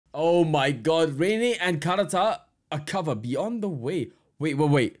Oh my god, Reine and Kanata, a cover, Beyond the Way.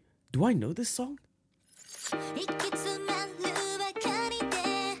 Wait. Do I know this song?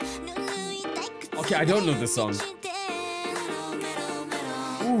 Okay, I don't know this song.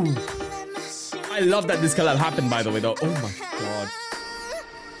 Ooh. I love that this collab happened, by the way, though. Oh my god.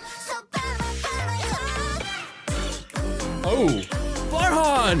 Oh,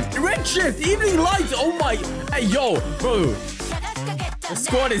 Farhan! Redshift! Evening Lights! Oh my... Hey, yo, bro. The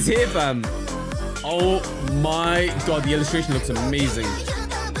squad is here, fam. Oh my god, the illustration looks amazing.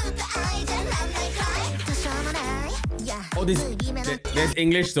 Oh, there's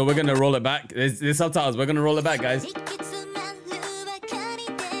English, so we're gonna roll it back. There's subtitles, we're gonna roll it back, guys.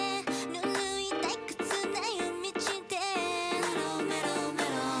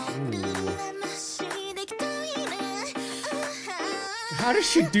 How does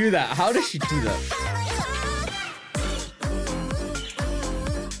she do that? How does she do that?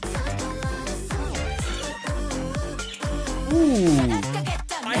 Ooh.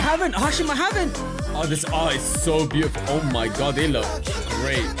 I haven't. Hashim, I haven't. Oh, this. Oh, it's so beautiful. Oh my god, they look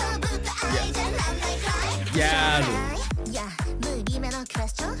great. Yeah.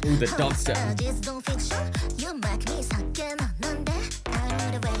 Ooh, the dubstep.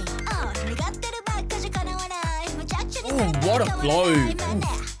 Ooh, what a flow. Ooh.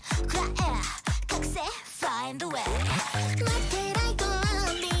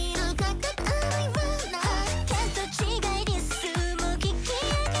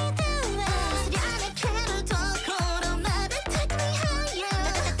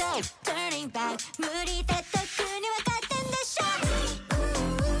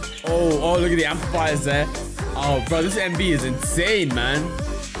 Oh, look at the amplifiers there. Oh, bro, this MV is insane, man.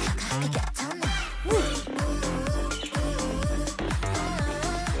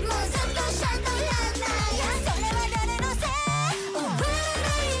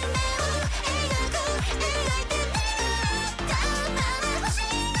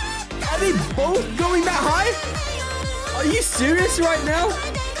 Are they both going that high? Are you serious right now?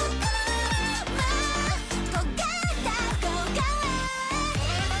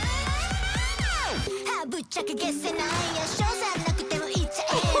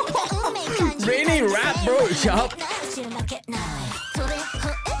 Reine rap, bro. Shut up.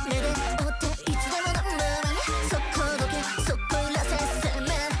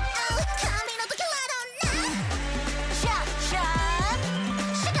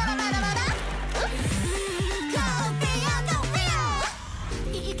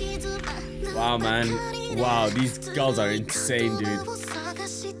 Wow, man. Wow, these girls are insane, dude.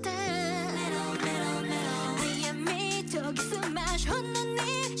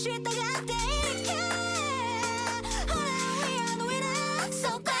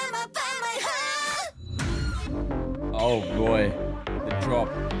 Oh boy, the drop.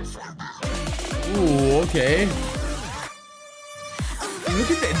 Ooh, okay.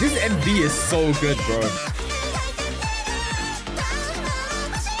 Look at that. This MV is so good, bro.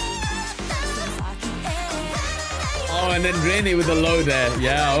 Oh, and then Reine with the low there.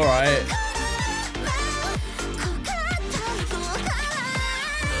 Yeah, alright.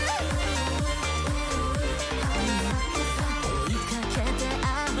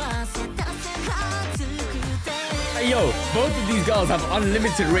 Hey, yo, both of these girls have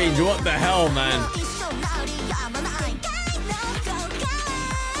unlimited range. What the hell, man?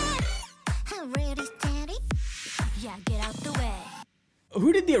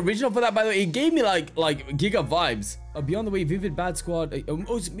 Who did the original for that, by the way? It gave me like Giga vibes. Beyond the Way, Vivid, Bad Squad.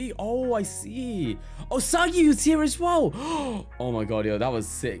 Oh, it's me. Oh, I see. Oh, Sagi was here as well. Oh my god, yo, that was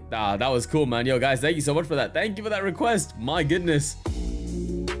sick. That was cool, man. Yo, guys, thank you so much for that. Thank you for that request. My goodness.